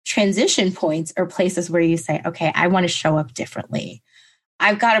transition points are places where you say, okay, I want to show up differently.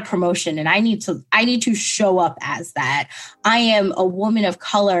 I've got a promotion and I need to show up as that. I am a woman of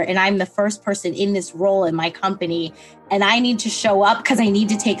color and I'm the first person in this role in my company. And I need to show up because I need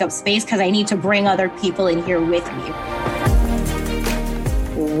to take up space because I need to bring other people in here with me.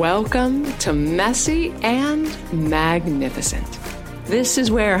 Welcome to Messy and Magnificent. This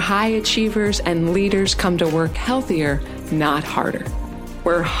is where high achievers and leaders come to work healthier, not harder.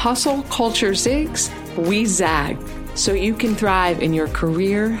 Where hustle culture zigs, we zag, so you can thrive in your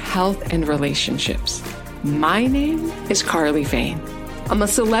career, health, and relationships. My name is Carly Fain. I'm a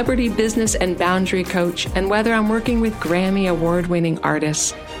celebrity business and boundary coach, and whether I'm working with Grammy award-winning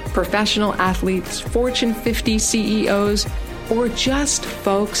artists, professional athletes, Fortune 50 CEOs, or just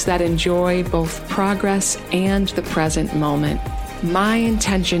folks that enjoy both progress and the present moment, my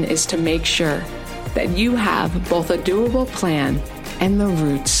intention is to make sure that you have both a doable plan and the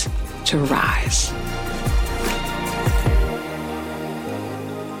roots to rise.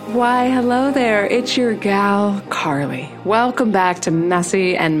 Why, hello there. It's your gal, Carly. Welcome back to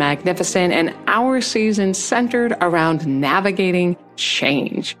Messy and Magnificent, and our season centered around navigating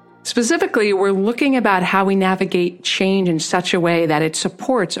change. Specifically, we're looking about how we navigate change in such a way that it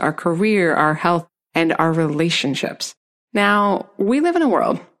supports our career, our health, and our relationships. Now, we live in a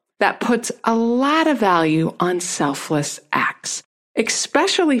world that puts a lot of value on selfless acts,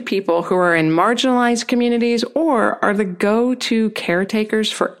 especially people who are in marginalized communities or are the go-to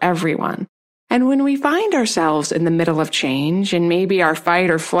caretakers for everyone. And when we find ourselves in the middle of change and maybe our fight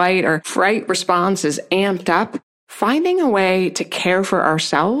or flight or fright response is amped up, finding a way to care for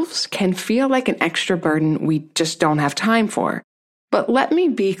ourselves can feel like an extra burden we just don't have time for. But let me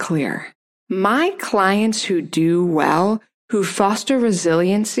be clear. My clients who do well, who foster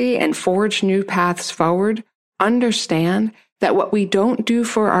resiliency and forge new paths forward, understand that what we don't do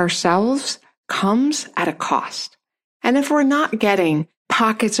for ourselves comes at a cost. And if we're not getting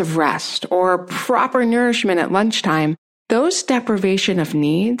pockets of rest or proper nourishment at lunchtime, those deprivation of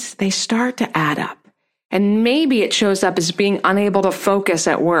needs, they start to add up. And maybe it shows up as being unable to focus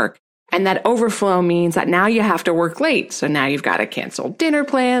at work. And that overflow means that now you have to work late. So now you've got to cancel dinner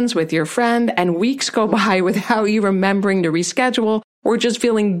plans with your friend, and weeks go by without you remembering to reschedule, or just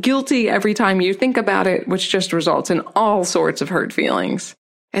feeling guilty every time you think about it, which just results in all sorts of hurt feelings.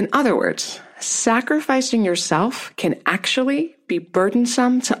 In other words, sacrificing yourself can actually be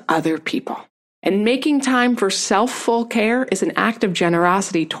burdensome to other people. And making time for self-full care is an act of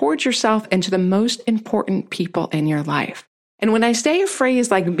generosity towards yourself and to the most important people in your life. And when I say a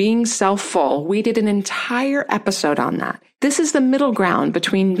phrase like being self-full, we did an entire episode on that. This is the middle ground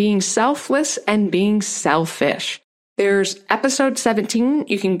between being selfless and being selfish. There's episode 17.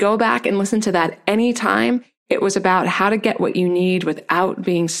 You can go back and listen to that anytime. It was about how to get what you need without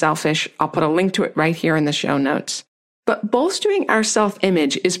being selfish. I'll put a link to it right here in the show notes. But bolstering our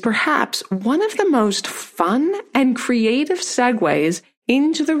self-image is perhaps one of the most fun and creative segues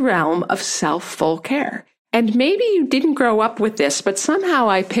into the realm of self-full care. And maybe you didn't grow up with this, but somehow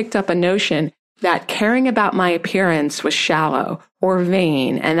I picked up a notion that caring about my appearance was shallow or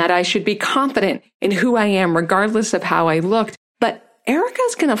vain, and that I should be confident in who I am regardless of how I looked. But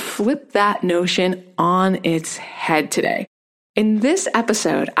Erica's going to flip that notion on its head today. In this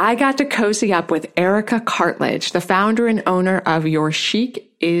episode, I got to cozy up with Erica Cartledge, the founder and owner of Your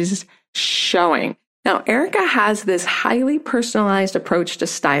Chic is Showing. Now, Erica has this highly personalized approach to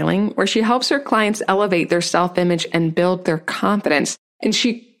styling where she helps her clients elevate their self-image and build their confidence. And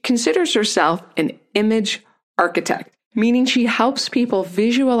she considers herself an image architect, meaning she helps people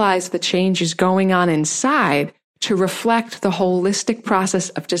visualize the changes going on inside to reflect the holistic process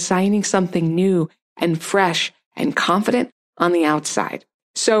of designing something new and fresh and confident on the outside.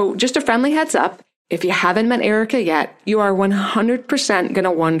 So just a friendly heads up, if you haven't met Erica yet, you are 100% going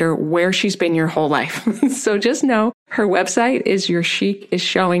to wonder where she's been your whole life. So just know her website is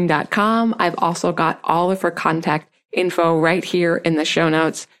yourchicishowing.com. I've also got all of her contact info right here in the show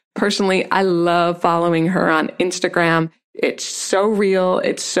notes. Personally, I love following her on Instagram. It's so real,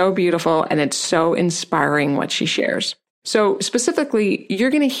 it's so beautiful, and it's so inspiring what she shares. So specifically,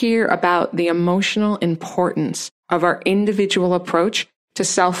 you're going to hear about the emotional importance of our individual approach to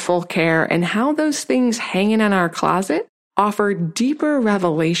self-full care and how those things hanging in our closet offer deeper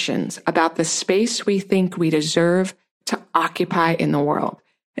revelations about the space we think we deserve to occupy in the world.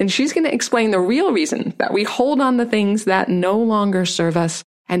 And she's going to explain the real reason that we hold on to things that no longer serve us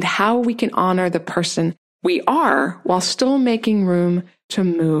and how we can honor the person we are while still making room to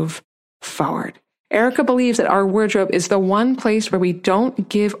move forward. Erica believes that our wardrobe is the one place where we don't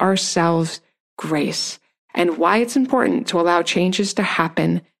give ourselves grace, and why it's important to allow changes to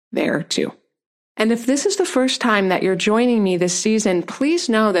happen there too. And if this is the first time that you're joining me this season, please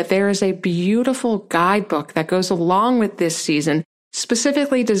know that there is a beautiful guidebook that goes along with this season,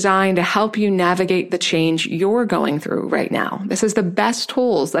 specifically designed to help you navigate the change you're going through right now. This is the best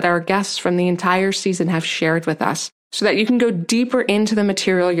tools that our guests from the entire season have shared with us so that you can go deeper into the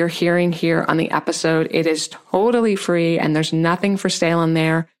material you're hearing here on the episode. It is totally free and there's nothing for sale in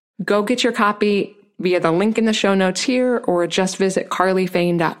there. Go get your copy via the link in the show notes here, or just visit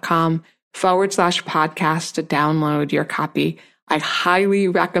carlyfane.com/podcast to download your copy. I highly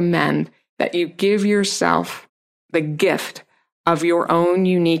recommend that you give yourself the gift of your own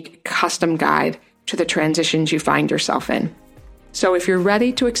unique custom guide to the transitions you find yourself in. So if you're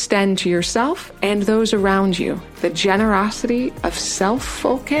ready to extend to yourself and those around you the generosity of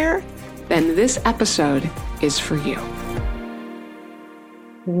self-full care, then this episode is for you.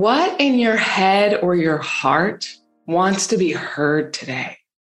 What in your head or your heart wants to be heard today?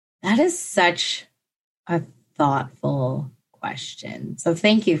 That is such a thoughtful question. So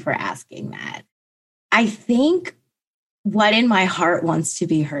thank you for asking that. I think what in my heart wants to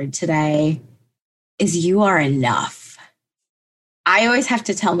be heard today is you are enough. I always have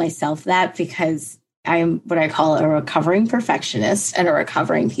to tell myself that because I'm what I call a recovering perfectionist and a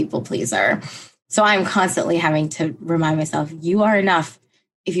recovering people pleaser. So I'm constantly having to remind myself, you are enough.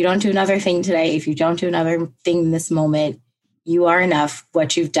 If you don't do another thing today, if you don't do another thing in this moment, you are enough.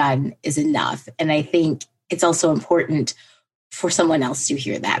 What you've done is enough. And I think it's also important for someone else to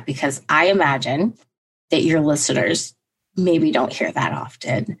hear that, because I imagine that your listeners maybe don't hear that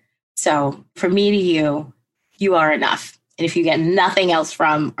often. So for me to you, you are enough. And if you get nothing else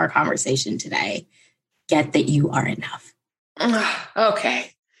from our conversation today, get that you are enough. Okay.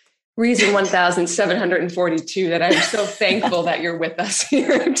 Reason 1742 that I'm so thankful that you're with us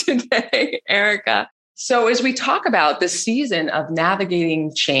here today, Erica. So as we talk about this season of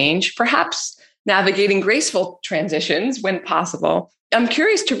navigating change, perhaps navigating graceful transitions when possible, I'm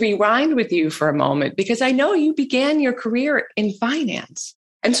curious to rewind with you for a moment because I know you began your career in finance.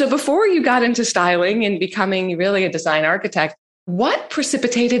 And so before you got into styling and becoming really a design architect, what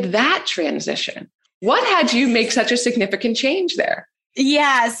precipitated that transition? What had you make such a significant change there?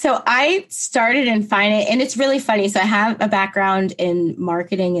 Yeah, so I started in finance, and it's really funny. So I have a background in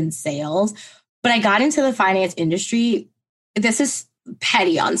marketing and sales, but I got into the finance industry. This is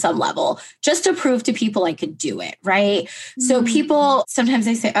petty on some level, just to prove to people I could do it, right? Mm-hmm. So people, sometimes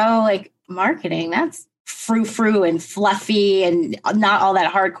they say, oh, like marketing, that's frou-frou and fluffy and not all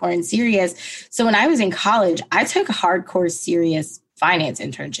that hardcore and serious. So when I was in college, I took hardcore serious finance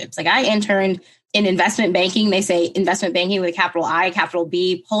internships. Like I interned in investment banking. They say investment banking with a capital I, capital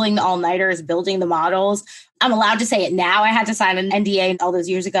B, pulling the all-nighters, building the models. I'm allowed to say it now. I had to sign an NDA all those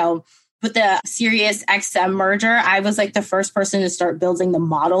years ago. But the Sirius XM merger, I was like the first person to start building the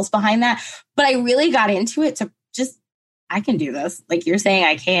models behind that. But I really got into it to just, I can do this. Like you're saying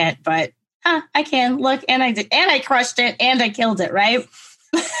I can't, but I can. Look, and I did. And I crushed it and I killed it, right?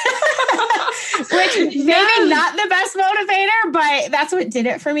 Which maybe not the best motivator, but that's what did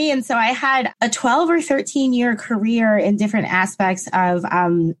it for me. And so I had a 12 or 13 year career in different aspects of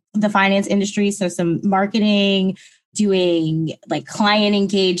the finance industry. So some marketing, doing like client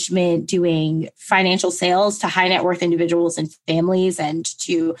engagement, doing financial sales to high net worth individuals and families and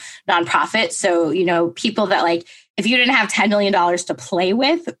to nonprofits. So, you know, people that like, if you didn't have $10 million to play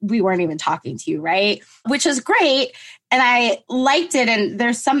with, we weren't even talking to you, right? Which is great. And I liked it. And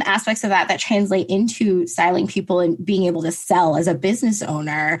there's some aspects of that translate into styling people and being able to sell as a business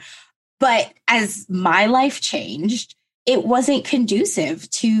owner. But as my life changed, it wasn't conducive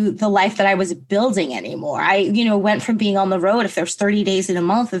to the life that I was building anymore. I, went from being on the road. If there's 30 days in a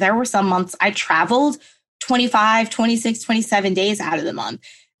month, there were some months I traveled 25, 26, 27 days out of the month.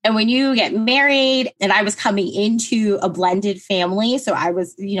 And when you get married, and I was coming into a blended family, so I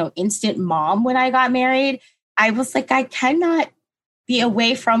was, instant mom when I got married, I was like, I cannot be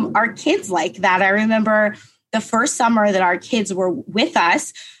away from our kids like that. I remember the first summer that our kids were with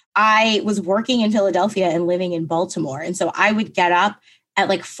us, I was working in Philadelphia and living in Baltimore. And so I would get up at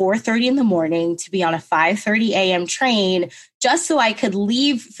like 4:30 in the morning to be on a 5:30 a.m. train just so I could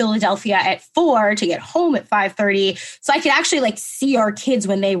leave Philadelphia at 4 to get home at 5:30. So I could actually like see our kids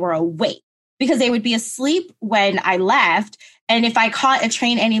when they were awake, because they would be asleep when I left. And if I caught a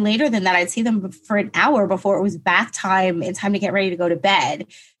train any later than that, I'd see them for an hour before it was bath time and time to get ready to go to bed.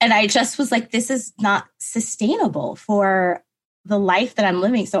 And I just was like, this is not sustainable for the life that I'm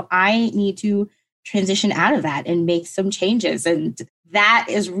living. So I need to transition out of that and make some changes. And that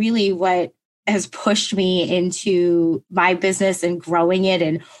is really what has pushed me into my business and growing it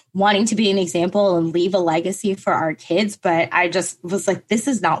and wanting to be an example and leave a legacy for our kids. But I just was like, this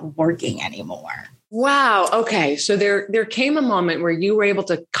is not working anymore. Wow. Okay. So there came a moment where you were able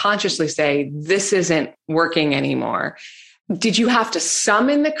to consciously say, this isn't working anymore. Did you have to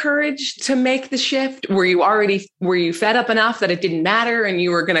summon the courage to make the shift? Were you fed up enough that it didn't matter and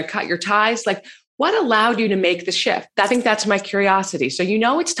you were going to cut your ties? Like, what allowed you to make the shift? I think that's my curiosity. So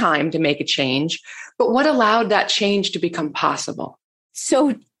it's time to make a change, but what allowed that change to become possible?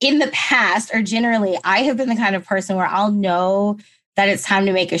 So in the past, or generally, I have been the kind of person where I'll know that it's time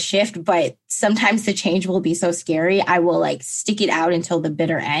to make a shift, but sometimes the change will be so scary, I will like stick it out until the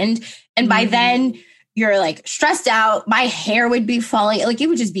bitter end. And by then you're like stressed out. My hair would be falling, like it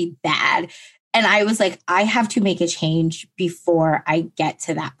would just be bad. And I was like, I have to make a change before I get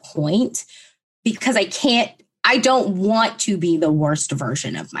to that point, because I don't want to be the worst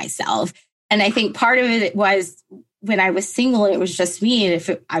version of myself. And I think part of it was when I was single, it was just me. And if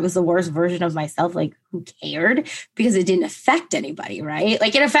I was the worst version of myself, like who cared? Because it didn't affect anybody, right?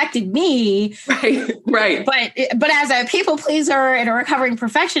 Like it affected me. Right. But as a people pleaser and a recovering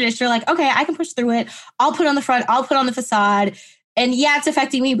perfectionist, you're like, okay, I can push through it. I'll put on the front, I'll put on the facade. And yeah, it's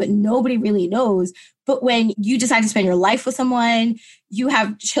affecting me, but nobody really knows. But when you decide to spend your life with someone, you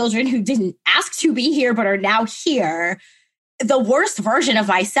have children who didn't ask to be here, but are now here. The worst version of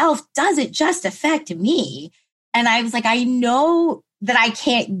myself doesn't just affect me. And I was like, I know that I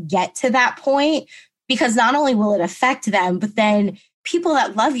can't get to that point, because not only will it affect them, but then people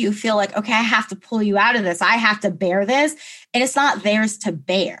that love you feel like, okay, I have to pull you out of this. I have to bear this. And it's not theirs to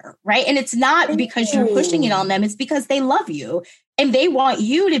bear, right? And it's not because you're pushing it on them. It's because they love you and they want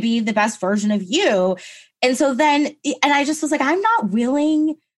you to be the best version of you. And so then, and I just was like, I'm not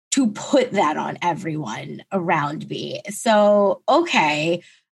willing to put that on everyone around me. So, okay,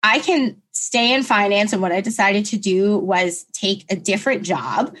 I can stay in finance. And what I decided to do was take a different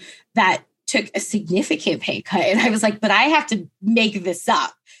job that took a significant pay cut. And I was like, but I have to make this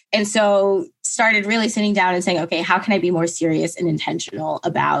up. And so started really sitting down and saying, okay, how can I be more serious and intentional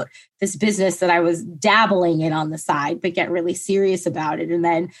about this business that I was dabbling in on the side, but get really serious about it. And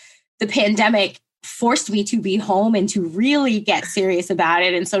then the pandemic forced me to be home and to really get serious about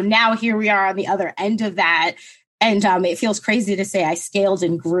it. And so now here we are on the other end of that. And it feels crazy to say I scaled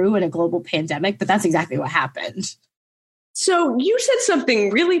and grew in a global pandemic, but that's exactly what happened. So you said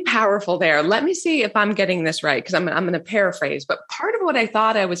something really powerful there. Let me see if I'm getting this right, because I'm going to paraphrase. But part of what I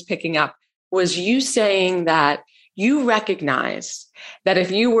thought I was picking up was you saying that you recognized that if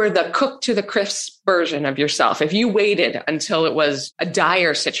you were the cook to the crisp version of yourself, if you waited until it was a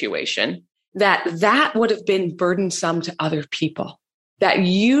dire situation, that would have been burdensome to other people, that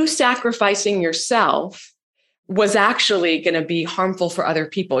you sacrificing yourself was actually going to be harmful for other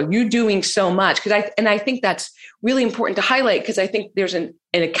people. You doing so much. I think that's really important to highlight, because I think there's a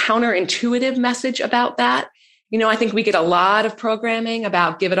counterintuitive message about that. I think we get a lot of programming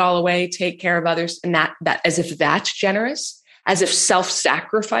about give it all away, take care of others, and that as if that's generous, as if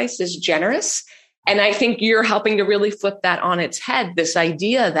self-sacrifice is generous. And I think you're helping to really flip that on its head, this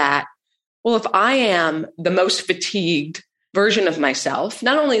idea that, well, if I am the most fatigued version of myself,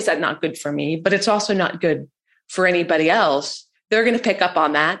 not only is that not good for me, but it's also not good for anybody else. They're going to pick up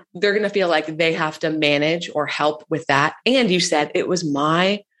on that. They're going to feel like they have to manage or help with that. And you said it was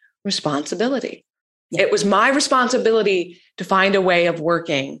my responsibility. Yeah. It was my responsibility to find a way of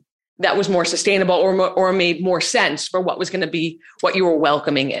working that was more sustainable or made more sense for what was going to be what you were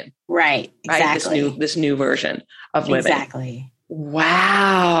welcoming in. Right. Exactly. Right? This new version of living. Exactly.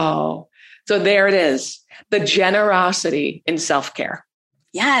 Wow. So there it is. The generosity in self-care.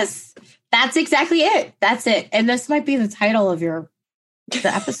 Yes. That's exactly it. That's it. And this might be the title of the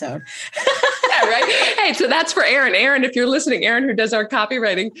episode. Yeah, right. Hey, so that's for Erin. Erin, if you're listening, Erin, who does our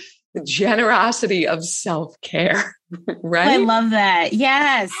copywriting, the generosity of self-care, right? I love that.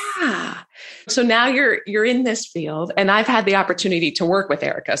 Yes. Yeah. So now you're in this field, and I've had the opportunity to work with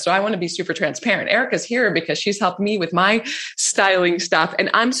Erica. So I want to be super transparent. Erica's here because she's helped me with my styling stuff. And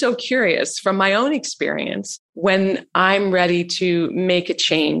I'm so curious from my own experience, when I'm ready to make a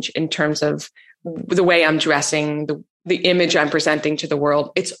change in terms of the way I'm dressing, the image I'm presenting to the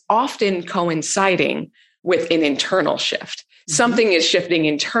world, it's often coinciding with an internal shift. Something is shifting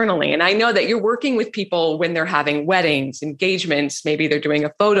internally. And I know that you're working with people when they're having weddings, engagements, maybe they're doing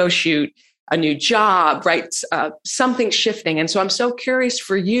a photo shoot, a new job, right? Something shifting. And so I'm so curious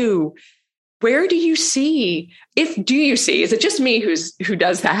for you, where do you see, is it just me who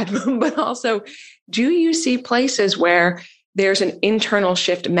does that? But also, do you see places where there's an internal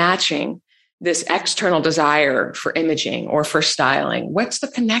shift matching this external desire for imaging or for styling? What's the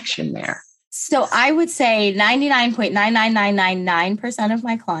connection there? So I would say 99.99999% of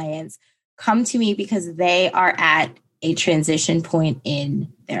my clients come to me because they are at a transition point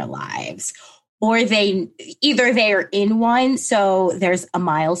in their lives, or they are in one. So there's a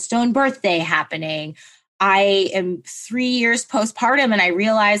milestone birthday happening. I am 3 years postpartum and I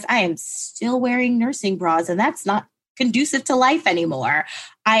realize I am still wearing nursing bras and that's not conducive to life anymore.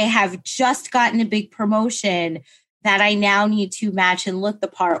 I have just gotten a big promotion that I now need to match and look the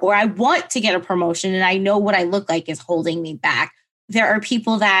part, or I want to get a promotion and I know what I look like is holding me back. There are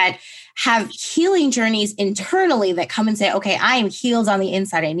people that have healing journeys internally that come and say, okay, I am healed on the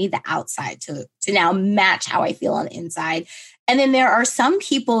inside. I need the outside to now match how I feel on the inside. And then there are some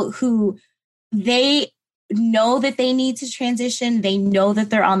people who they know that they need to transition. They know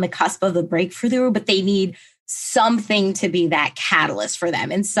that they're on the cusp of the breakthrough, but they need something to be that catalyst for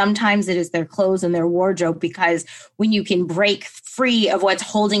them. And sometimes it is their clothes and their wardrobe, because when you can break free of what's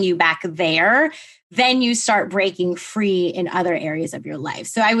holding you back there, then you start breaking free in other areas of your life.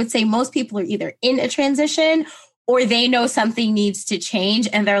 So I would say most people are either in a transition or they know something needs to change.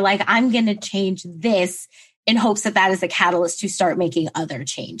 And they're like, I'm going to change this in hopes that that is a catalyst to start making other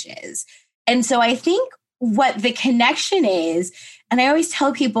changes. And so I think what the connection is, and I always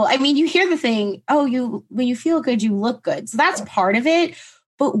tell people, I mean, you hear the thing, when you feel good, you look good. So that's part of it.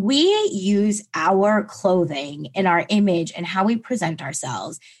 But we use our clothing and our image and how we present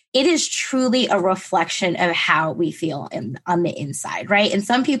ourselves. It is truly a reflection of how we feel on the inside, right? And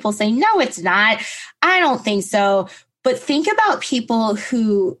some people say, no, it's not. I don't think so. But think about people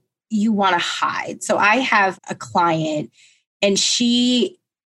who you want to hide. So I have a client and she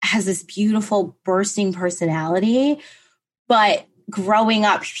has this beautiful bursting personality, but growing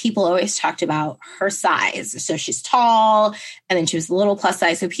up, people always talked about her size. So she's tall and then she was a little plus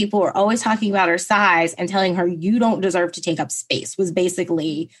size. So people were always talking about her size and telling her, you don't deserve to take up space, was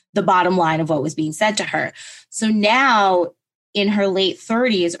basically the bottom line of what was being said to her. So now in her late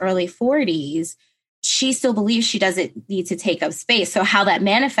 30s, early 40s, she still believes she doesn't need to take up space. So how that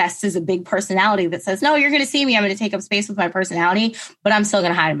manifests is a big personality that says, no, you're going to see me. I'm going to take up space with my personality, but I'm still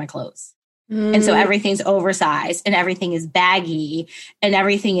going to hide in my clothes. And so everything's oversized and everything is baggy and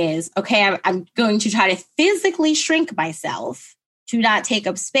everything is, okay, I'm going to try to physically shrink myself to not take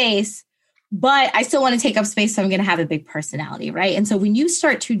up space, but I still want to take up space. So I'm going to have a big personality, right? And so when you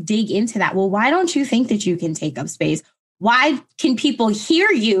start to dig into that, well, why don't you think that you can take up space? Why can people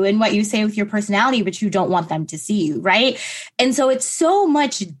hear you and what you say with your personality, but you don't want them to see you, right? And so it's so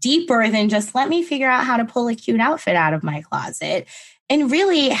much deeper than just let me figure out how to pull a cute outfit out of my closet. And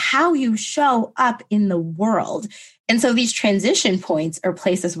really how you show up in the world. And so these transition points are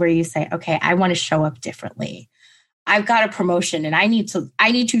places where you say, okay, I want to show up differently. I've got a promotion and I need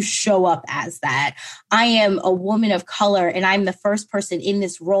to show up as that. I am a woman of color and I'm the first person in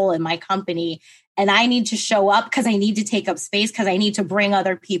this role in my company. And I need to show up because I need to take up space because I need to bring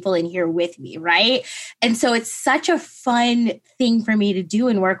other people in here with me, right? And so it's such a fun thing for me to do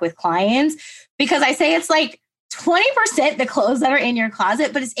and work with clients, because I say it's like 20% the clothes that are in your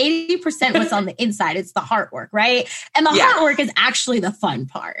closet, but it's 80% what's on the inside. It's the heart work, right? And the heart work is actually the fun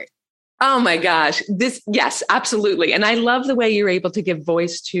part. Oh my gosh. Yes, absolutely. And I love the way you're able to give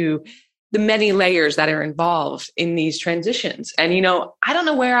voice to the many layers that are involved in these transitions. And, I don't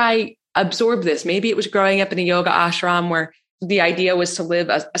know where I absorbed this. Maybe it was growing up in a yoga ashram where the idea was to live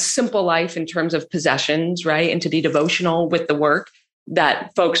a simple life in terms of possessions, right? And to be devotional with the work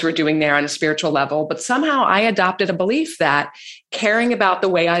that folks were doing there on a spiritual level. But somehow I adopted a belief that caring about the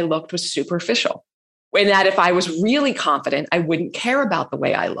way I looked was superficial. And that if I was really confident, I wouldn't care about the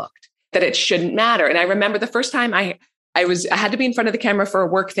way I looked, that it shouldn't matter. And I remember the first time I had to be in front of the camera for a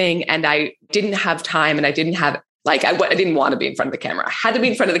work thing and I didn't have time and I didn't have I didn't want to be in front of the camera. I had to be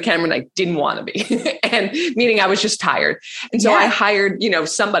in front of the camera and I didn't want to be. And meaning I was just tired. And so I hired,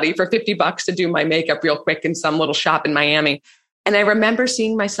 somebody for $50 to do my makeup real quick in some little shop in Miami. And I remember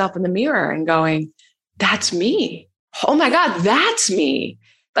seeing myself in the mirror and going, that's me. Oh my God, that's me.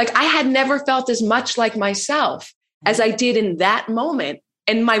 Like I had never felt as much like myself as I did in that moment.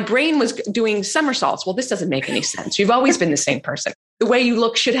 And my brain was doing somersaults. Well, this doesn't make any sense. You've always been the same person. The way you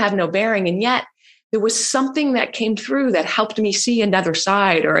look should have no bearing. And yet there was something that came through that helped me see another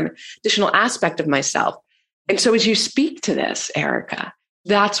side or an additional aspect of myself. And so as you speak to this, Erica,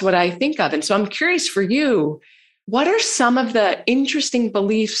 that's what I think of. And so I'm curious for you, what are some of the interesting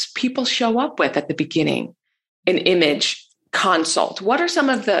beliefs people show up with at the beginning in image consult? What are some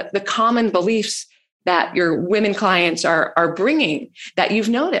of the common beliefs that your women clients are bringing that you've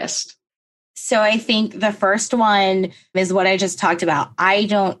noticed? So I think the first one is what I just talked about. I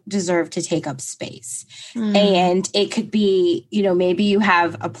don't deserve to take up space. And it could be, maybe you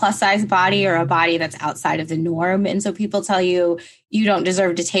have a plus size body or a body that's outside of the norm. And so people tell you, you don't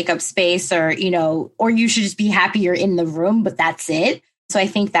deserve to take up space or you should just be happy you're in the room, but that's it. So I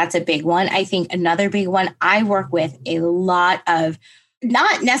think that's a big one. I think another big one, I work with a lot of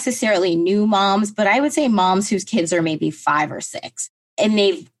not necessarily new moms, but I would say moms whose kids are maybe 5 or 6 and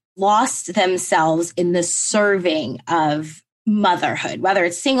they've lost themselves in the serving of motherhood, whether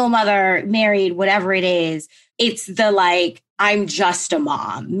it's single mother, married, whatever it is. It's the I'm just a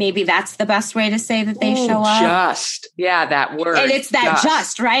mom. Maybe that's the best way to say that they show up. Just. Yeah, that word. And it's that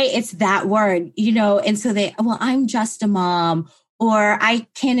just, right? It's that word, and so I'm just a mom, or I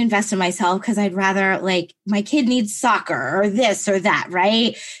can't invest in myself because I'd rather my kid needs soccer or this or that,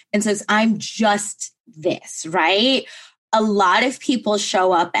 right? And so I'm just this, right? A lot of people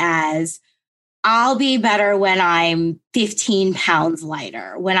show up as, I'll be better when I'm 15 pounds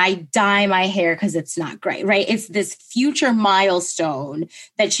lighter, when I dye my hair because it's not great, right? It's this future milestone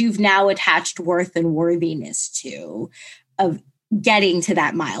that you've now attached worth and worthiness to, of getting to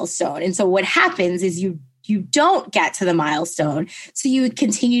that milestone. And so what happens is you don't get to the milestone. So you would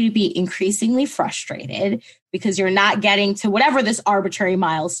continue to be increasingly frustrated because you're not getting to whatever this arbitrary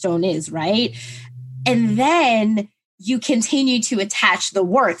milestone is, right? And then you continue to attach the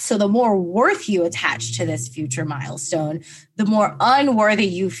worth. So the more worth you attach to this future milestone, the more unworthy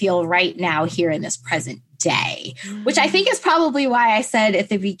you feel right now here in this present day, which I think is probably why I said at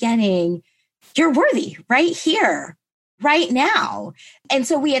the beginning, you're worthy right here, right now. And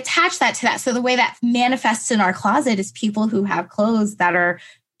so we attach that to that. So the way that manifests in our closet is people who have clothes that are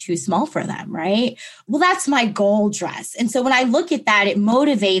too small for them, right? Well, that's my goal dress. And so when I look at that, it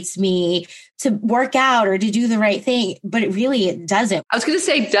motivates me to work out or to do the right thing, but it doesn't. I was going to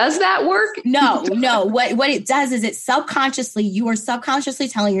say, does that work? No. What it does is you are subconsciously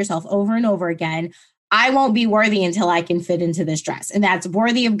telling yourself over and over again, I won't be worthy until I can fit into this dress. And that's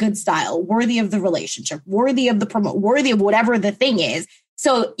worthy of good style, worthy of the relationship, worthy of the promote, worthy of whatever the thing is.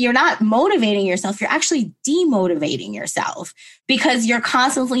 So you're not motivating yourself. You're actually demotivating yourself because you're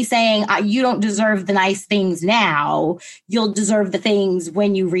constantly saying, you don't deserve the nice things now. You'll deserve the things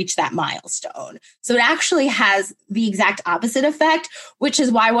when you reach that milestone. So it actually has the exact opposite effect, which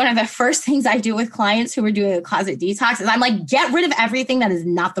is why one of the first things I do with clients who are doing a closet detox is I'm like, get rid of everything that is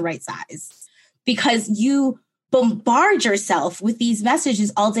not the right size, because you bombard yourself with these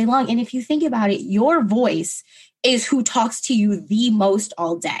messages all day long. And if you think about it, your voice is who talks to you the most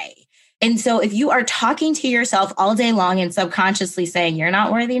all day. And so if you are talking to yourself all day long and subconsciously saying, you're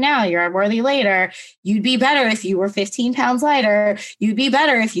not worthy now, you're worthy later, you'd be better if you were 15 pounds lighter, you'd be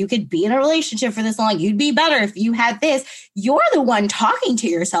better if you could be in a relationship for this long, you'd be better if you had this, you're the one talking to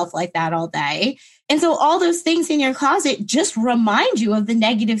yourself like that all day. And so all those things in your closet just remind you of the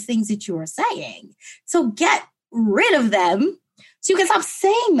negative things that you are saying. So get rid of them so you can stop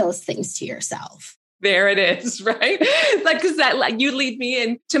saying those things to yourself. There it is, right? Because you lead me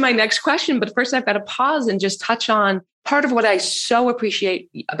into my next question. But first, I've got to pause and just touch on part of what I so appreciate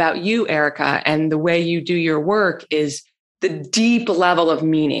about you, Erica, and the way you do your work is the deep level of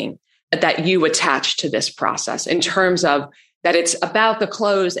meaning that you attach to this process in terms of that it's about the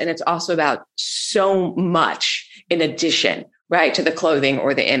clothes and it's also about so much in addition, right, to the clothing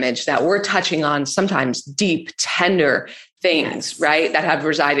or the image that we're touching on sometimes deep, tender things, right, that have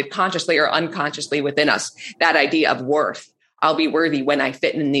resided consciously or unconsciously within us. That idea of worth. I'll be worthy when I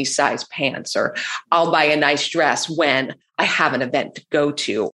fit in these size pants, or I'll buy a nice dress when I have an event to go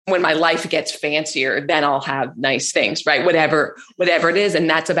to. When my life gets fancier, then I'll have nice things, right? Whatever it is. And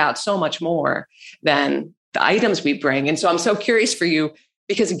that's about so much more than the items we bring. And so I'm so curious for you,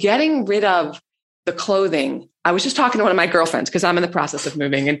 because getting rid of the clothing, I was just talking to one of my girlfriends because I'm in the process of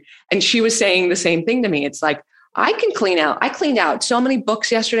moving, and she was saying the same thing to me. It's like, I cleaned out so many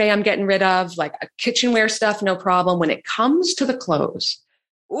books yesterday I'm getting rid of, like kitchenware stuff, no problem. When it comes to the clothes,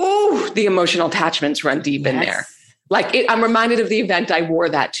 the emotional attachments run deep in there. I'm reminded of the event I wore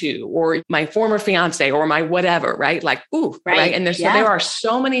that to, or my former fiance, or my whatever, right? Right. And there are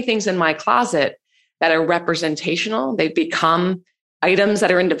so many things in my closet that are representational. They become items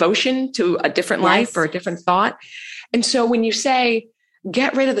that are in devotion to a different life or a different thought. And so when you say,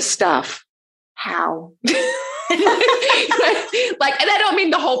 get rid of the stuff, how? And I don't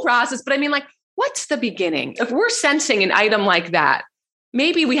mean the whole process, but I mean, what's the beginning? If we're sensing an item like that,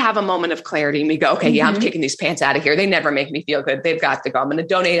 maybe we have a moment of clarity and we go, okay, I'm kicking these pants out of here. They never make me feel good. They've got to go. I'm going to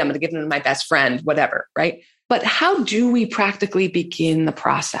donate. I'm going to give them to my best friend, whatever. Right. But how do we practically begin the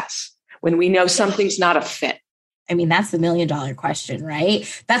process when we know something's not a fit? I mean, that's the $1 million question, right?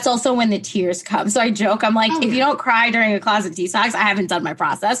 That's also when the tears come. So I joke, I'm like, if you don't cry during a closet detox, I haven't done my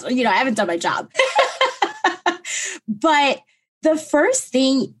process. I haven't done my job. But the first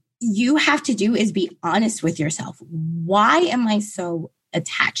thing you have to do is be honest with yourself. Why am I so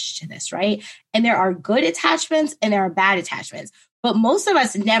attached to this, right? And there are good attachments and there are bad attachments. But most of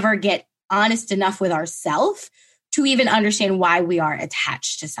us never get honest enough with ourselves to even understand why we are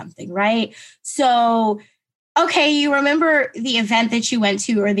attached to something, right? So, okay, you remember the event that you went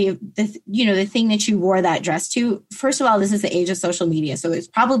to or the thing that you wore that dress to. First of all, this is the age of social media. So there's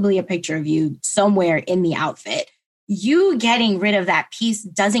probably a picture of you somewhere in the outfit. You getting rid of that piece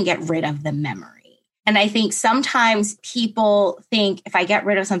doesn't get rid of the memory. And I think sometimes people think if I get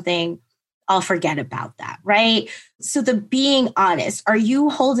rid of something, I'll forget about that, right? So the being honest, are you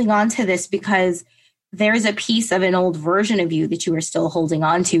holding on to this because there's a piece of an old version of you that you are still holding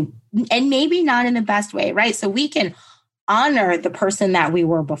on to, and maybe not in the best way, right? So we can honor the person that we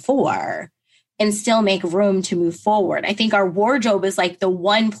were before and still make room to move forward. I think our wardrobe is like the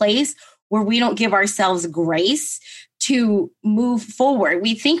one place where we don't give ourselves grace to move forward.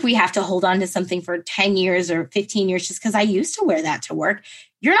 We think we have to hold on to something for 10 years or 15 years just because I used to wear that to work.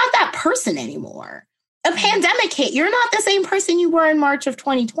 You're not that person anymore. A pandemic hit. You're not the same person you were in March of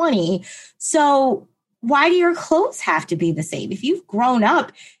 2020. So why do your clothes have to be the same? If you've grown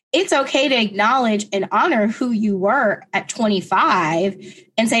up, it's okay to acknowledge and honor who you were at 25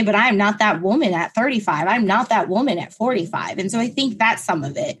 and say, but I'm not that woman at 35. I'm not that woman at 45. And so I think that's some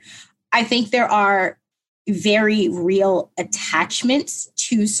of it. I think there are very real attachments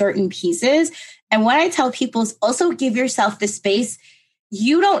to certain pieces. And what I tell people is also give yourself the space.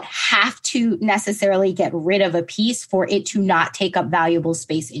 You don't have to necessarily get rid of a piece for it to not take up valuable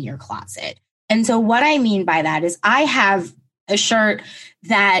space in your closet. And so what I mean by that is I have a shirt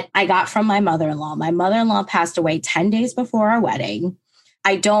that I got from my mother-in-law. My mother-in-law passed away 10 days before our wedding.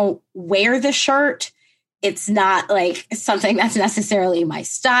 I don't wear the shirt. It's not like something that's necessarily my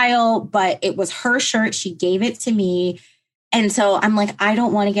style, but it was her shirt. She gave it to me. And so I'm like, I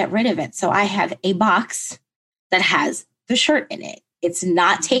don't want to get rid of it. So I have a box that has the shirt in it. It's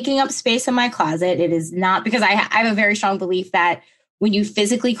not taking up space in my closet. It is not, because I have a very strong belief that when you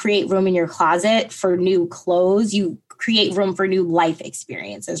physically create room in your closet for new clothes, you create room for new life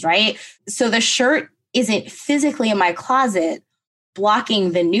experiences, right? So the shirt isn't physically in my closet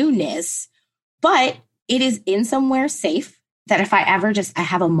blocking the newness, but it is in somewhere safe that if I ever I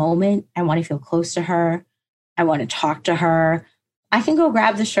have a moment, I want to feel close to her, I want to talk to her, I can go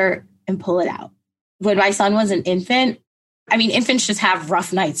grab the shirt and pull it out. When my son was an infant, I mean, infants just have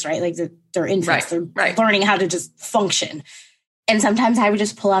rough nights, right? Like they're infants, they're learning how to just function. And sometimes I would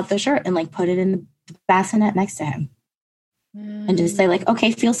just pull out the shirt and like put it in the bassinet next to him and just say like,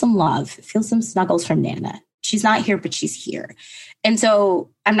 okay, feel some love, feel some snuggles from Nana. She's not here, but she's here. And so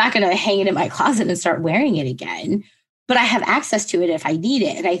I'm not going to hang it in my closet and start wearing it again, but I have access to it if I need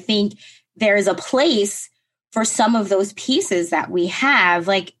it. And I think there is a place for some of those pieces that we have.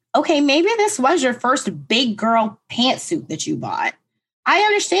 Like, okay, maybe this was your first big girl pantsuit that you bought. I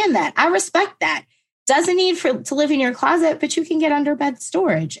understand that. I respect that. Doesn't need to live in your closet, but you can get under bed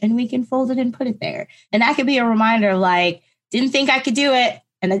storage and we can fold it and put it there. And that could be a reminder like, didn't think I could do it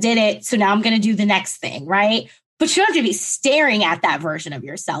and I did it. So now I'm going to do the next thing, right? But you don't have to be staring at that version of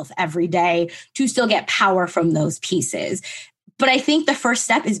yourself every day to still get power from those pieces. But I think the first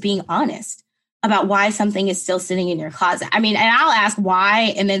step is being honest about why something is still sitting in your closet. I mean, and I'll ask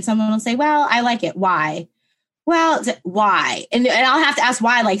why, and then someone will say, well, I like it. Why? Well, why? And I'll have to ask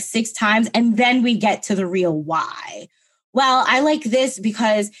why like 6 times. And then we get to the real why. Well, I like this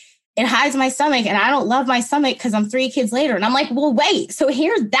because it hides my stomach and I don't love my stomach because I'm 3 kids later. And I'm like, well, wait, so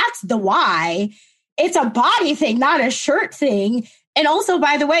that's the why. It's a body thing, not a shirt thing. And also,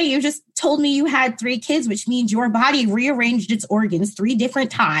 by the way, you just told me you had 3 kids, which means your body rearranged its organs 3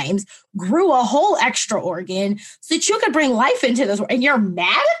 different times, grew a whole extra organ so that you could bring life into this. And you're mad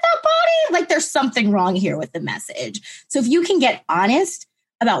at that body? Like there's something wrong here with the message. So if you can get honest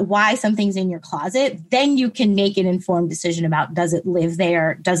about why something's in your closet, then you can make an informed decision about does it live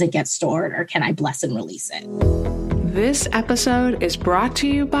there, does it get stored, or can I bless and release it? This episode is brought to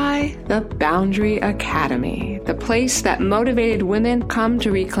you by the Boundary Academy, the place that motivated women come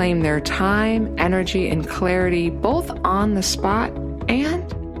to reclaim their time, energy, and clarity, both on the spot and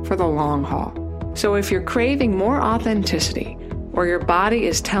for the long haul. So if you're craving more authenticity, or your body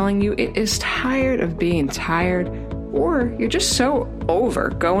is telling you it is tired of being tired, or you're just so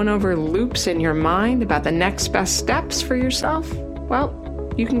going over loops in your mind about the next best steps for yourself, well,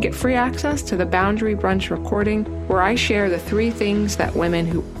 you can get free access to the Boundary Brunch recording, where I share the 3 things that women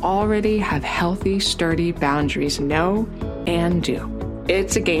who already have healthy, sturdy boundaries know and do.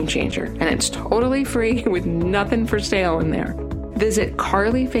 It's a game changer, and it's totally free with nothing for sale in there. Visit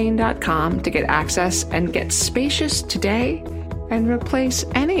carlyfane.com to get access and get spacious today and replace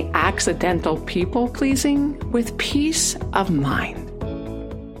any accidental people-pleasing with peace of mind.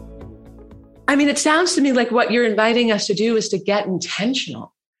 I mean, it sounds to me like what you're inviting us to do is to get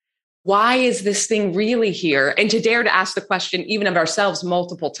intentional. Why is this thing really here? And to dare to ask the question even of ourselves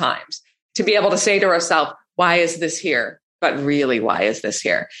multiple times, to be able to say to ourselves, why is this here? But really, why is this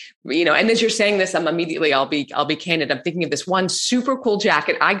here? You know, and as you're saying this, I'll be candid. I'm thinking of this one super cool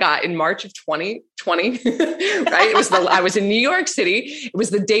jacket I got in March of 2020, right? I was in New York City. It was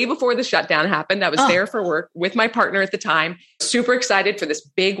the day before the shutdown happened. I was there for work with my partner at the time, super excited for this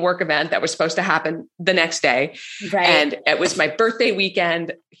big work event that was supposed to happen the next day. Right. And it was my birthday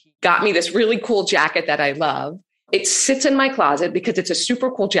weekend. He got me this really cool jacket that I love. It sits in my closet because it's a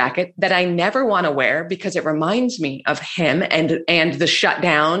super cool jacket that I never want to wear because it reminds me of him and the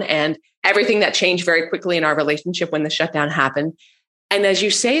shutdown and everything that changed very quickly in our relationship when the shutdown happened. And as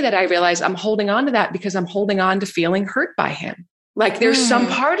you say that, I realize I'm holding on to that because I'm holding on to feeling hurt by him. Like there's some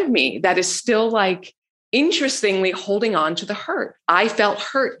part of me that is still like, interestingly, holding on to the hurt. I felt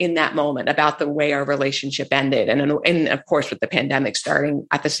hurt in that moment about the way our relationship ended. And of course, with the pandemic starting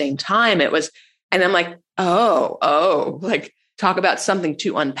at the same time, it was, and I'm like, oh, like talk about something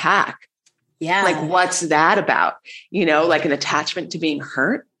to unpack. Yeah. Like, what's that about? You know, like an attachment to being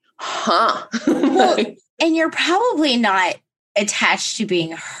hurt? Huh. Well, and you're probably not attached to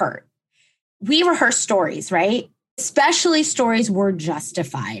being hurt. We rehearse stories, right? Especially stories we're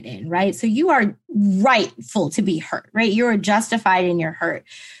justified in, right? So you are rightful to be hurt, right? You are justified in your hurt.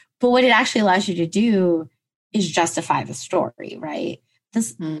 But what it actually allows you to do is justify the story, right?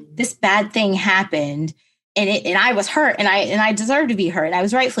 This bad thing happened and I was hurt and I deserve to be hurt. I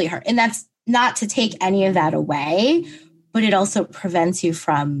was rightfully hurt. And that's not to take any of that away, but it also prevents you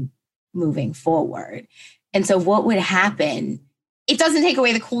from moving forward. And so what would happen? It doesn't take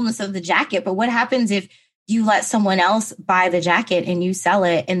away the coolness of the jacket, but what happens if you let someone else buy the jacket and you sell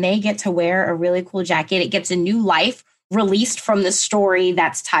it and they get to wear a really cool jacket? It gets a new life released from the story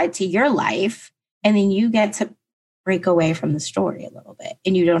that's tied to your life. And then you get to break away from the story a little bit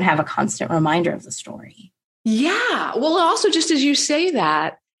and you don't have a constant reminder of the story. Yeah. Well, also just as you say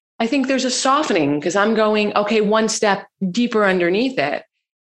that, I think there's a softening because I'm going, okay, one step deeper underneath it.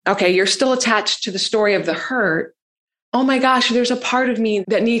 Okay, you're still attached to the story of the hurt. Oh my gosh, there's a part of me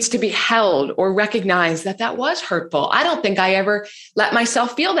that needs to be held or recognize that was hurtful. I don't think I ever let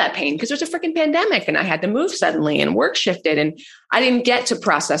myself feel that pain because there's a freaking pandemic and I had to move suddenly and work shifted and I didn't get to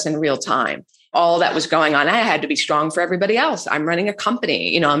process in real time all that was going on. I had to be strong for everybody else. I'm running a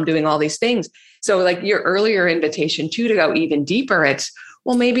company, I'm doing all these things. So like your earlier invitation too, to go even deeper, it's,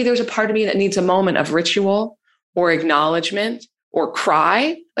 well, maybe there's a part of me that needs a moment of ritual or acknowledgement or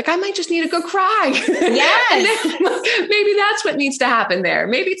cry. Like I might just need to go cry. Yes. Maybe that's what needs to happen there.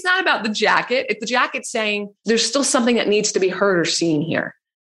 Maybe it's not about the jacket. If the jacket's saying there's still something that needs to be heard or seen here.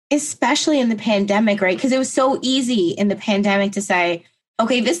 Especially in the pandemic, right? Because it was so easy in the pandemic to say,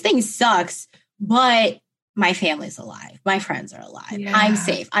 okay, this thing sucks, but my family's alive. My friends are alive. Yeah. I'm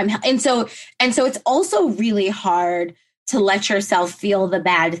safe. And so it's also really hard to let yourself feel the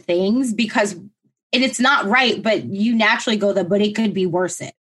bad things because it's not right, but you naturally go but it could be worse.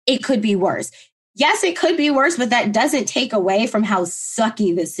 It could be worse. Yes, it could be worse, but that doesn't take away from how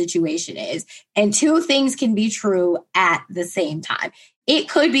sucky this situation is. And two things can be true at the same time. It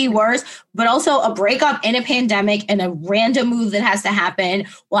could be worse, but also a breakup in a pandemic and a random move that has to happen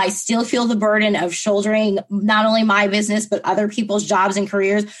while I still feel the burden of shouldering not only my business, but other people's jobs and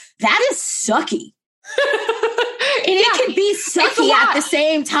careers. That is sucky. And it can be sucky at the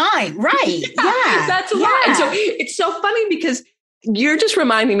same time. Right. Yeah. That's a lot. And so it's so funny because you're just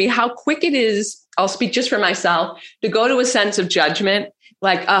reminding me how quick it is. I'll speak just for myself to go to a sense of judgment,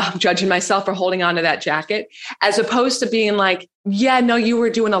 like I'm judging myself for holding on to that jacket, as opposed to being like, yeah, no, you were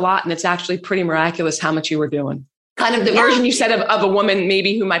doing a lot. And it's actually pretty miraculous how much you were doing. Kind of the version you said of a woman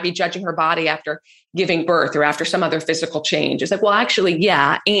maybe who might be judging her body after giving birth or after some other physical change. It's like, well, actually,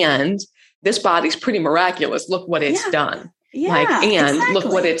 yeah. And this body's pretty miraculous. Look what it's done. Yeah, exactly. Look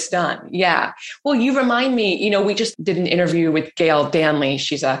what it's done. Yeah. Well, you remind me, we just did an interview with Gail Danley.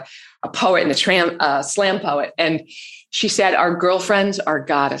 She's a poet and a slam poet. And she said, our girlfriends are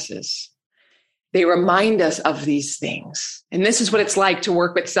goddesses. They remind us of these things. And this is what it's like to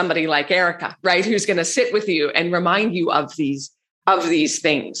work with somebody like Erica, right? Who's going to sit with you and remind you of these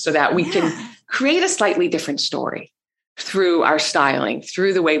things so that we can create a slightly different story. through our styling,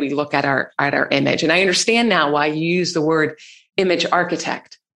 through the way we look at our image. And I understand now why you use the word image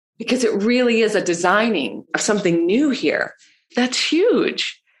architect, because it really is a designing of something new here. That's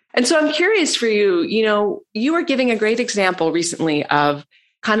huge. And so I'm curious for you, you were giving a great example recently of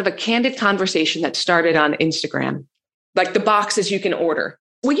kind of a candid conversation that started on Instagram, like the boxes you can order.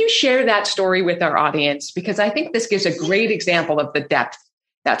 Will you share that story with our audience? Because I think this gives a great example of the depth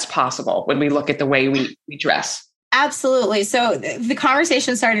that's possible when we look at the way we dress. Absolutely. So the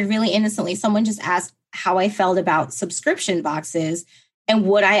conversation started really innocently. Someone just asked how I felt about subscription boxes and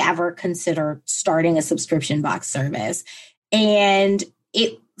would I ever consider starting a subscription box service? And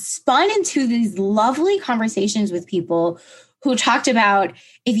it spun into these lovely conversations with people who talked about,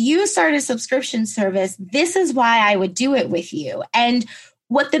 if you start a subscription service, this is why I would do it with you. And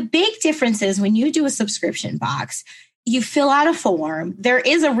what the big difference is when you do a subscription box, you fill out a form. There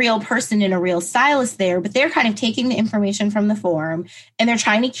is a real person and a real stylist there, but they're kind of taking the information from the form and they're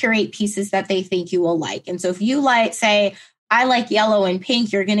trying to curate pieces that they think you will like. And so if you say, I like yellow and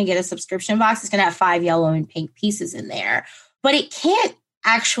pink, you're going to get a subscription box. It's going to have 5 yellow and pink pieces in there, but it can't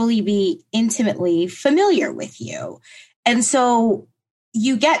actually be intimately familiar with you. And so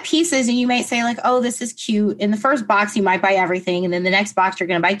you get pieces and you might say like, oh, this is cute. In the first box, you might buy everything. And then the next box, you're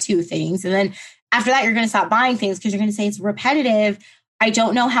going to buy 2 things. And then after that, you're going to stop buying things because you're going to say it's repetitive. I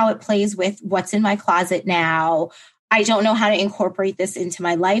don't know how it plays with what's in my closet now. I don't know how to incorporate this into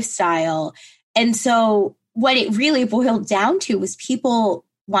my lifestyle. And so what it really boiled down to was people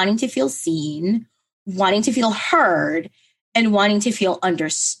wanting to feel seen, wanting to feel heard, and wanting to feel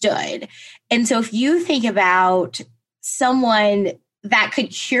understood. And so if you think about someone that could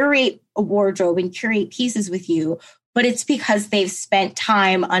curate a wardrobe and curate pieces with you, but it's because they've spent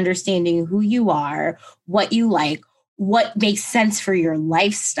time understanding who you are, what you like, what makes sense for your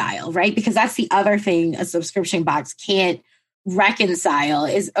lifestyle, right? Because that's the other thing a subscription box can't reconcile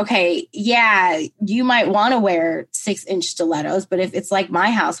is, okay, yeah, you might want to wear 6-inch stilettos, but if it's like my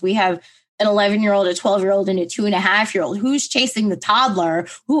house, we have an 11-year-old, a 12-year-old, and a 2.5-year-old who's chasing the toddler,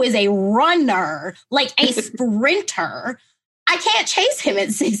 who is a runner, like a sprinter. I can't chase him at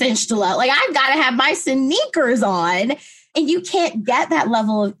 6-inch stiletto. Like I've got to have my sneakers on. And you can't get that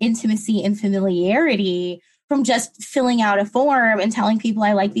level of intimacy and familiarity from just filling out a form and telling people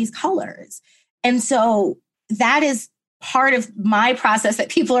I like these colors. And so that is part of my process that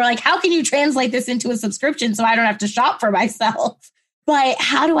people are like, how can you translate this into a subscription so I don't have to shop for myself? But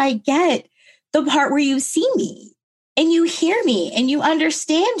how do I get the part where you see me and you hear me and you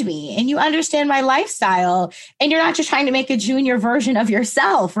understand me and you understand my lifestyle and you're not just trying to make a junior version of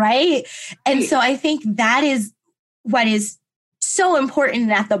yourself, right? And so I think that is what is so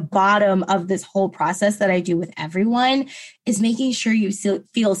important at the bottom of this whole process that I do with everyone is making sure you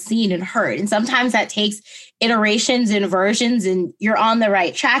feel seen and heard. And sometimes that takes iterations and versions and you're on the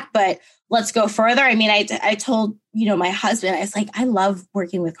right track, but let's go further. I mean, I told, my husband, I was like, I love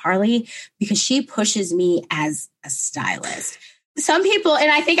working with Carly because she pushes me as a stylist. Some people, and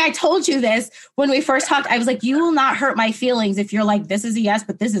I think I told you this when we first talked, I was like, you will not hurt my feelings if you're like, this is a yes,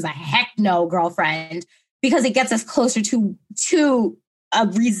 but this is a heck no, girlfriend, because it gets us closer to a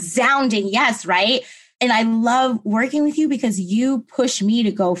resounding yes, right? And I love working with you because you push me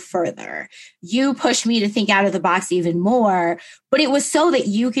to go further. You push me to think out of the box even more. But it was so that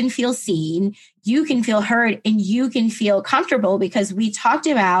you can feel seen, you can feel heard, and you can feel comfortable because we talked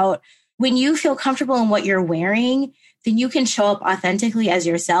about when you feel comfortable in what you're wearing, then you can show up authentically as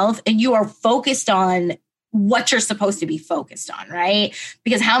yourself and you are focused on what you're supposed to be focused on, right?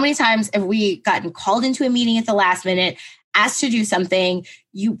 Because how many times have we gotten called into a meeting at the last minute, asked to do something,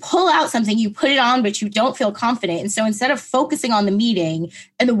 you pull out something, you put it on, but you don't feel confident. And so instead of focusing on the meeting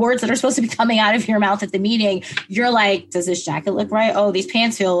and the words that are supposed to be coming out of your mouth at the meeting, you're like, does this jacket look right? Oh, these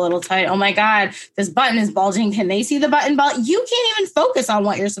pants feel a little tight. Oh my God, this button is bulging. Can they see the button? You can't even focus on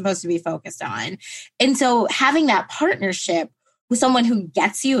what you're supposed to be focused on. And so having that partnership with someone who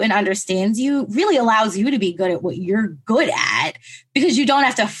gets you and understands you really allows you to be good at what you're good at because you don't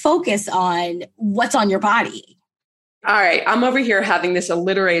have to focus on what's on your body. All right. I'm over here having this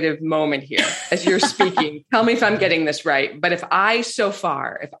alliterative moment here as you're speaking. Tell me if I'm getting this right. But if I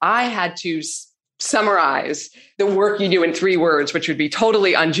had to summarize the work you do in 3 words, which would be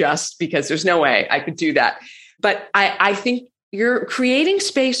totally unjust because there's no way I could do that. But I think you're creating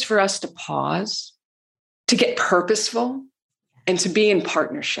space for us to pause, to get purposeful, and to be in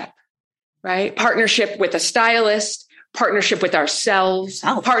partnership, right? Partnership with a stylist, partnership with ourselves,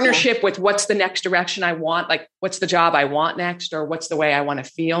 partnership with what's the next direction I want, like what's the job I want next, or what's the way I want to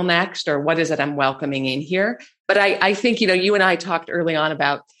feel next, or what is it I'm welcoming in here. But I think, you and I talked early on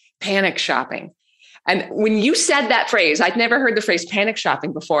about panic shopping. And when you said that phrase, I'd never heard the phrase panic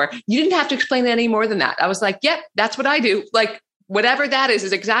shopping before. You didn't have to explain it any more than that. I was like, yep, that's what I do. Like whatever that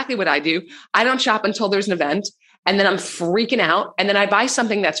is exactly what I do. I don't shop until there's an event and then I'm freaking out. And then I buy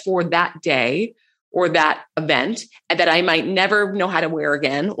something that's for that day or that event and that I might never know how to wear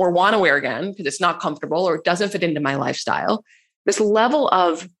again or want to wear again because it's not comfortable or it doesn't fit into my lifestyle. This level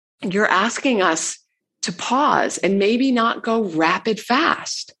of you're asking us to pause and maybe not go rapid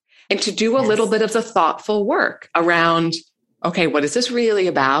fast and to do a little bit of the thoughtful work around, okay, what is this really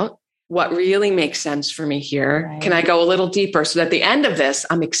about? What really makes sense for me here? Right. Can I go a little deeper so that at the end of this,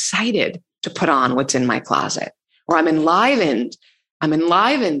 I'm excited to put on what's in my closet or I'm enlivened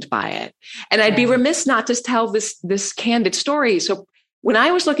by it. And I'd be remiss not to tell this candid story. So when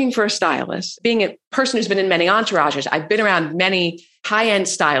I was looking for a stylist, being a person who's been in many entourages, I've been around many high-end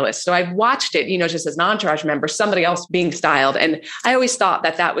stylists. So I've watched it, just as an entourage member, somebody else being styled. And I always thought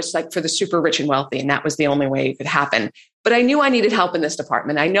that was like for the super rich and wealthy. And that was the only way it could happen. But I knew I needed help in this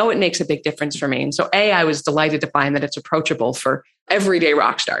department. I know it makes a big difference for me. And so I was delighted to find that it's approachable for everyday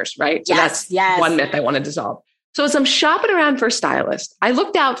rock stars, right? So that's one myth I want to dissolve. So as I'm shopping around for a stylist, I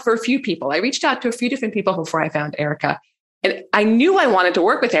looked out for a few people. I reached out to a few different people before I found Erica. And I knew I wanted to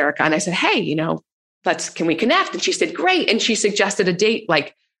work with Erica. And I said, hey, can we connect? And she said, great. And she suggested a date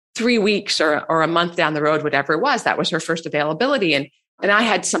like 3 weeks or a month down the road, whatever it was. That was her first availability. And I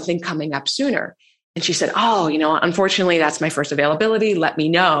had something coming up sooner. And she said, oh, unfortunately, that's my first availability. Let me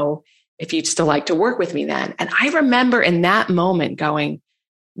know if you'd still like to work with me then. And I remember in that moment going,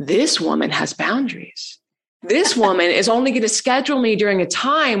 this woman has boundaries. This woman is only going to schedule me during a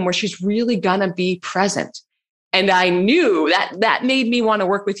time where she's really going to be present. And I knew that made me want to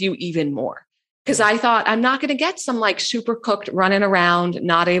work with you even more because I thought I'm not going to get some like super cooked running around,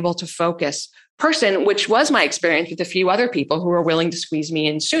 not able to focus person, which was my experience with a few other people who were willing to squeeze me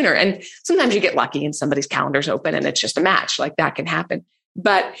in sooner. And sometimes you get lucky and somebody's calendar's open and it's just a match, like that can happen.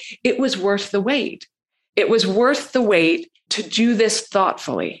 But it was worth the wait. It was worth the wait to do this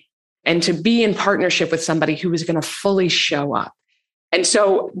thoughtfully and to be in partnership with somebody who was going to fully show up. And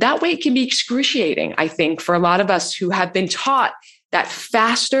so that wait can be excruciating, I think, for a lot of us who have been taught that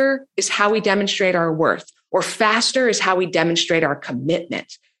faster is how we demonstrate our worth, or faster is how we demonstrate our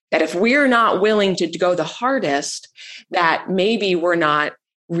commitment. That if we're not willing to go the hardest, that maybe we're not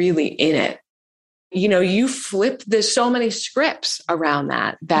really in it. You flip, there's so many scripts around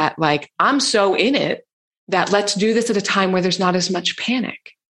that like, I'm so in it that let's do this at a time where there's not as much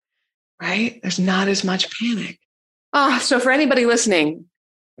panic, right? There's not as much panic. So for anybody listening,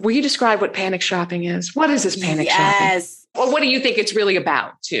 will you describe what panic shopping is? What is this panic shopping? Yes. Well, what do you think it's really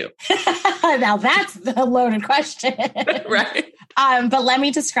about too? Now that's the loaded question. Right. But let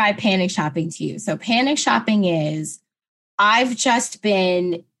me describe panic shopping to you. So panic shopping is, I've just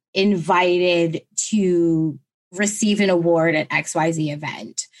been invited to receive an award at XYZ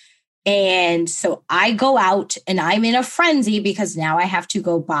event. And so I go out and I'm in a frenzy because now I have to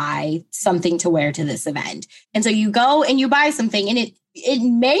go buy something to wear to this event. And so you go and you buy something and it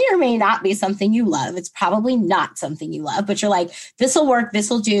may or may not be something you love. It's probably not something you love, but you're like, this will work.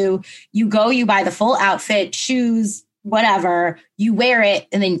 This will do. You go, you buy the full outfit, shoes, whatever, you wear it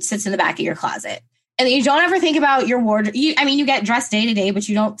and then it sits in the back of your closet. And then you don't ever think about your wardrobe. You get dressed day to day, but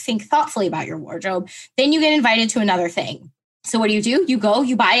you don't think thoughtfully about your wardrobe. Then you get invited to another thing. So what do? You go,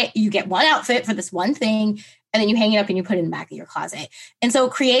 you buy it, you get one outfit for this one thing, and then you hang it up and you put it in the back of your closet. And so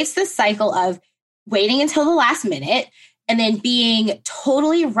it creates this cycle of waiting until the last minute and then being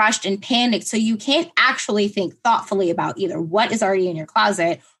totally rushed and panicked. So you can't actually think thoughtfully about either what is already in your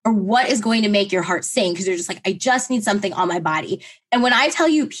closet or what is going to make your heart sing, because you're just like, I just need something on my body. And when I tell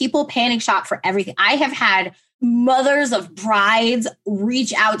you people panic shop for everything, I have had mothers of brides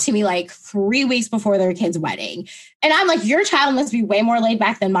reach out to me like 3 weeks before their kid's wedding. And I'm like, your child must be way more laid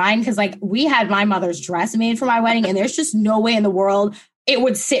back than mine. Because like we had my mother's dress made for my wedding and there's just no way in the world it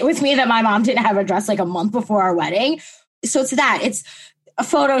would sit with me that my mom didn't have a dress like a month before our wedding. So it's a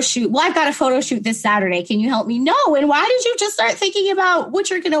photo shoot. Well, I've got a photo shoot this Saturday. Can you help me? No. And why did you just start thinking about what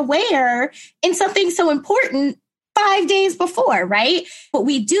you're going to wear in something so important 5 days before, right? But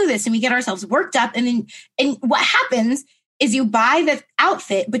we do this and we get ourselves worked up. And what happens is you buy the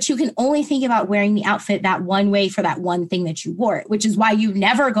outfit, but you can only think about wearing the outfit that one way for that one thing that you wore it, which is why you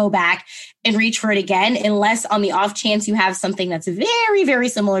never go back and reach for it again, unless on the off chance you have something that's very, very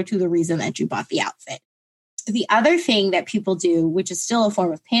similar to the reason that you bought the outfit. The other thing that people do, which is still a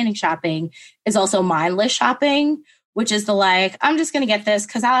form of panic shopping, is also mindless shopping, which is the like, I'm just going to get this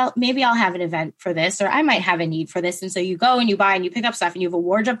because maybe I'll have an event for this, or I might have a need for this. And so you go and you buy and you pick up stuff and you have a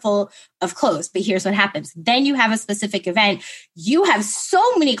wardrobe full of clothes. But here's what happens. Then you have a specific event. You have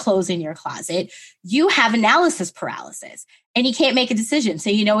so many clothes in your closet. You have analysis paralysis and you can't make a decision. So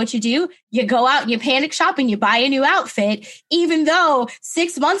you know what you do? You go out and you panic shop and you buy a new outfit, even though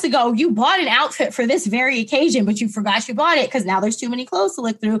 6 months ago you bought an outfit for this very occasion, but you forgot you bought it because now there's too many clothes to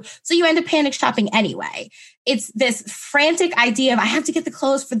look through. So you end up panic shopping anyway. It's this frantic idea of I have to get the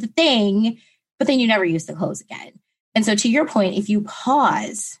clothes for the thing, but then you never use the clothes again. And so to your point, if you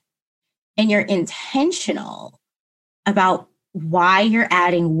pause and you're intentional about why you're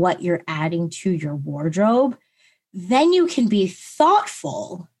adding what you're adding to your wardrobe, then you can be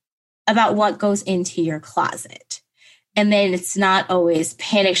thoughtful about what goes into your closet. And then it's not always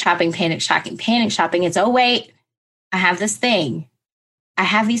panic shopping. It's, oh, wait, I have this thing. I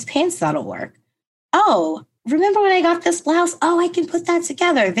have these pants that'll work. Oh, remember when I got this blouse? Oh, I can put that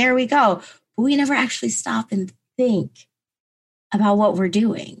together. There we go. But we never actually stop and think about what we're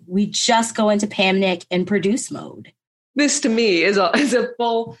doing. We just go into panic and produce mode. This to me is a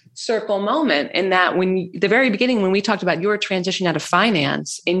full circle moment in that the very beginning, when we talked about your transition out of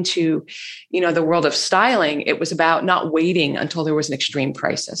finance into, the world of styling, it was about not waiting until there was an extreme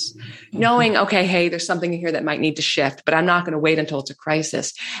crisis, knowing, okay, hey, there's something here that might need to shift, but I'm not going to wait until it's a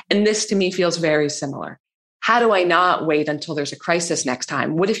crisis. And this to me feels very similar. How do I not wait until there's a crisis next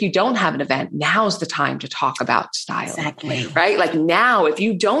time? What if you don't have an event? Now's the time to talk about styling, exactly. Right? Like now, if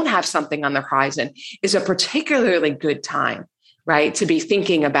you don't have something on the horizon, is a particularly good time, right? To be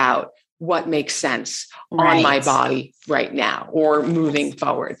thinking about what makes sense on my body right now or moving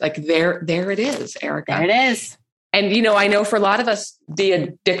forward. Like there it is, Erica. There it is. And, I know for a lot of us, the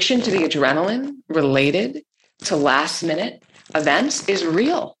addiction to the adrenaline related to last minute events is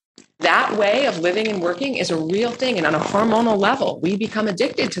real. That way of living and working is a real thing. And on a hormonal level, we become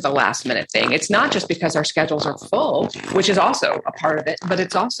addicted to the last minute thing. It's not just because our schedules are full, which is also a part of it, but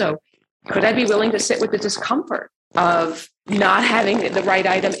it's also, could I be willing to sit with the discomfort of not having the right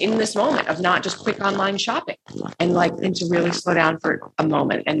item in this moment, of not just quick online shopping and to really slow down for a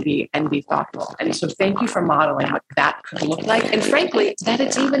moment and be thoughtful. And so thank you for modeling what that could look like. And frankly, that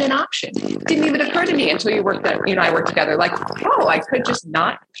it's even an option. It didn't even occur to me until I worked together. Like, oh, I could just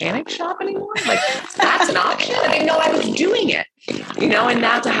not panic shop anymore. Like that's an option. I didn't know I was doing it, and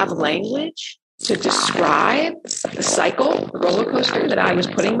now to have language to describe the cycle, the roller coaster that I was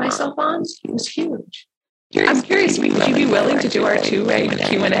putting myself on was huge. I'm curious, would you be willing to do our two-way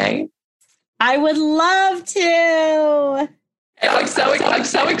Q&A? I would love to. I'm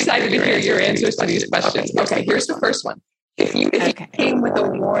so excited to hear your answers to these questions. Okay, here's the first one. If you came with a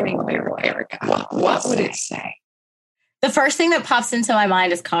warning label, Erica, what would it say? The first thing that pops into my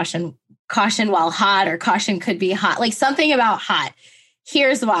mind is caution. Caution while hot, or caution could be hot. Like something about hot.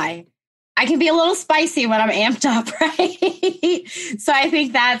 Here's why. I can be a little spicy when I'm amped up, right? So I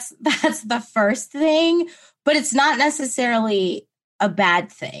think that's the first thing, but it's not necessarily a bad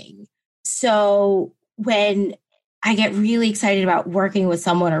thing. So when I get really excited about working with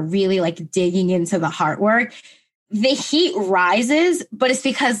someone or really digging into the heart work, the heat rises, but it's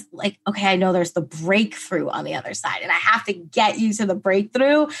because okay, I know there's the breakthrough on the other side and I have to get you to the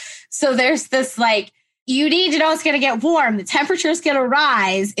breakthrough. So there's this you need to know it's going to get warm. The temperature is going to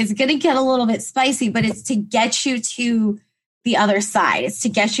rise. It's going to get a little bit spicy, but it's to get you to the other side. It's to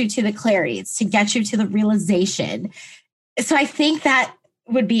get you to the clarity. It's to get you to the realization. So I think that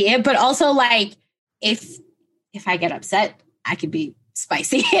would be it. But also if I get upset, I could be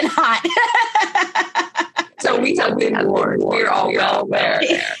spicy and hot. So we have been warned. We're all well aware.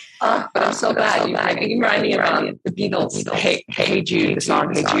 But I'm so glad you remind me of the Beatles. Hey Jude, the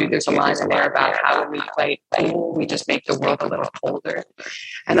song Hey Jude. There's a line in there about how when we play pool, we just make the world a little colder.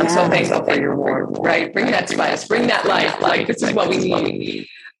 And I'm so thankful for your warmth. Right? Bring that spice. Bring that life. This is what we need.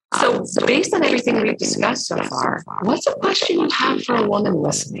 So based on everything we've discussed so far, what's a question you have for a woman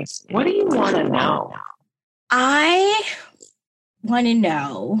listening? What do you want to know? I want to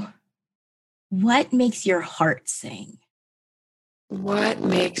know, what makes your heart sing? What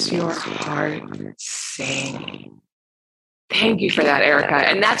makes your heart sing? Thank you for that, Erica.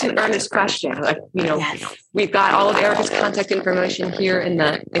 And that's an earnest question. Yes. We've got all of Erica's contact information here in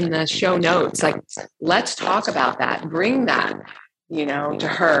the show notes. Let's talk about that. Bring that, to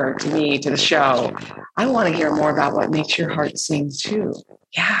her, to me, to the show. I want to hear more about what makes your heart sing too.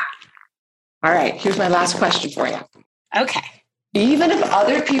 Yeah. All right. Here's my last question for you. Okay. Even if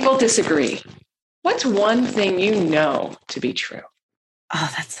other people disagree, what's one thing you know to be true?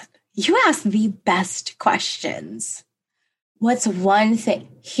 Oh, you ask the best questions. What's one thing?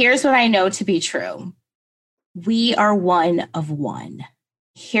 Here's what I know to be true. We are one of one.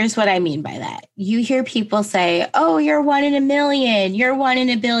 Here's what I mean by that. You hear people say, oh, you're 1 in a million, you're 1 in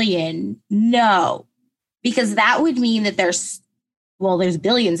a billion. No, because that would mean that there's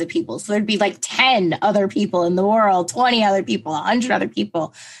billions of people. So there'd be like 10 other people in the world, 20 other people, 100 other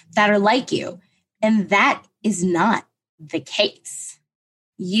people that are like you. And that is not the case.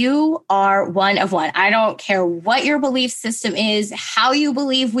 You are one of one. I don't care what your belief system is, how you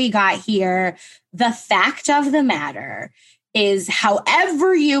believe we got here. The fact of the matter is,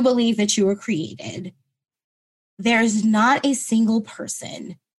 however you believe that you were created, there's not a single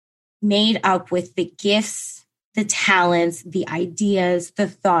person made up with the gifts, the talents, the ideas, the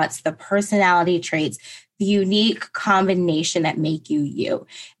thoughts, the personality traits, the unique combination that make you you.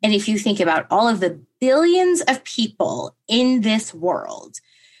 And if you think about all of the billions of people in this world,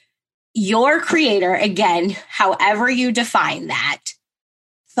 your creator, again, however you define that,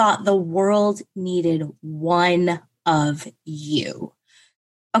 thought the world needed one of you.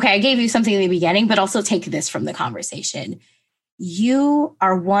 Okay, I gave you something in the beginning, but also take this from the conversation. You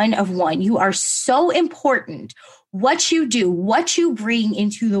are one of one. You are so important. What you do, what you bring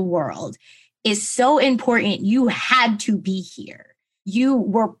into the world is so important. You had to be here. You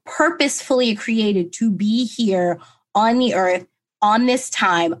were purposefully created to be here on the earth, on this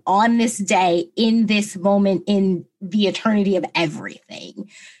time, on this day, in this moment, in the eternity of everything.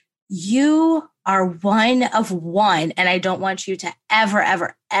 You are one of one, and I don't want you to ever,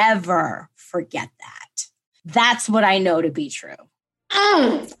 ever, ever forget that. That's what I know to be true.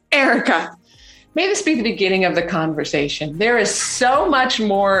 Erica, may this be the beginning of the conversation. There is so much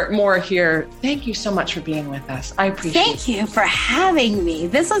more here. Thank you so much for being with us. I appreciate it. Thank you for having me.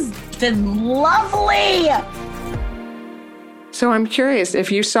 This has been lovely. So I'm curious if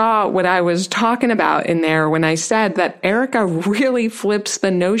you saw what I was talking about in there when I said that Erica really flips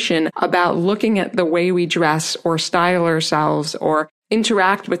the notion about looking at the way we dress or style ourselves or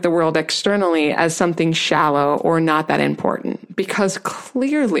interact with the world externally as something shallow or not that important. Because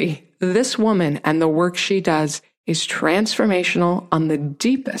clearly this woman and the work she does is transformational on the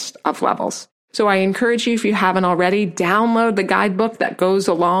deepest of levels. So I encourage you, if you haven't already, download the guidebook that goes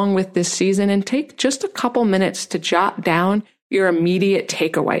along with this season and take just a couple minutes to jot down your immediate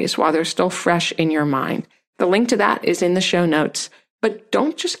takeaways while they're still fresh in your mind. The link to that is in the show notes. But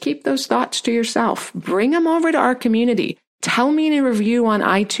don't just keep those thoughts to yourself. Bring them over to our community. Tell me in a review on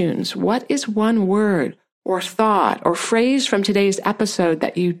iTunes, what is one word or thought or phrase from today's episode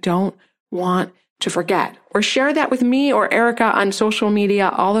that you don't want to forget? Or share that with me or Erica on social media.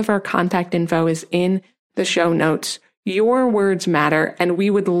 All of our contact info is in the show notes. Your words matter, and we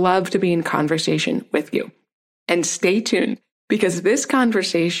would love to be in conversation with you. And stay tuned, because this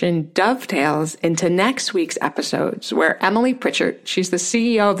conversation dovetails into next week's episodes where Emily Pritchard, she's the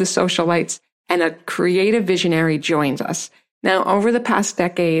CEO of The Socialites and a creative visionary, joins us. Now, over the past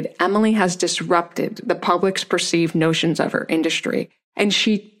decade, Emily has disrupted the public's perceived notions of her industry, and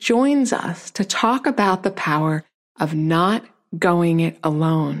she joins us to talk about the power of not going it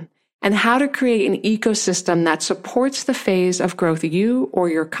alone and how to create an ecosystem that supports the phase of growth you or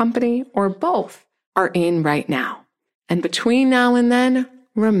your company or both are in right now. And between now and then,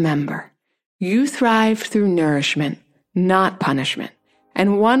 remember, you thrive through nourishment, not punishment.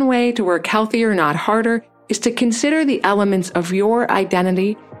 And one way to work healthier, not harder, is to consider the elements of your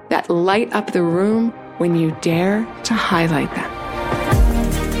identity that light up the room when you dare to highlight them.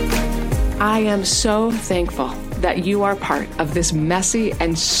 I am so thankful that you are part of this messy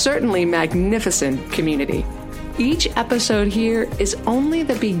and certainly magnificent community. Each episode here is only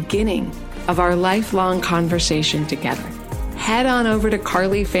the beginning of our lifelong conversation together. Head on over to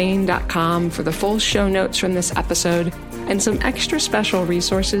carlyfane.com for the full show notes from this episode and some extra special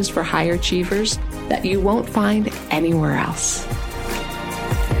resources for high achievers that you won't find anywhere else.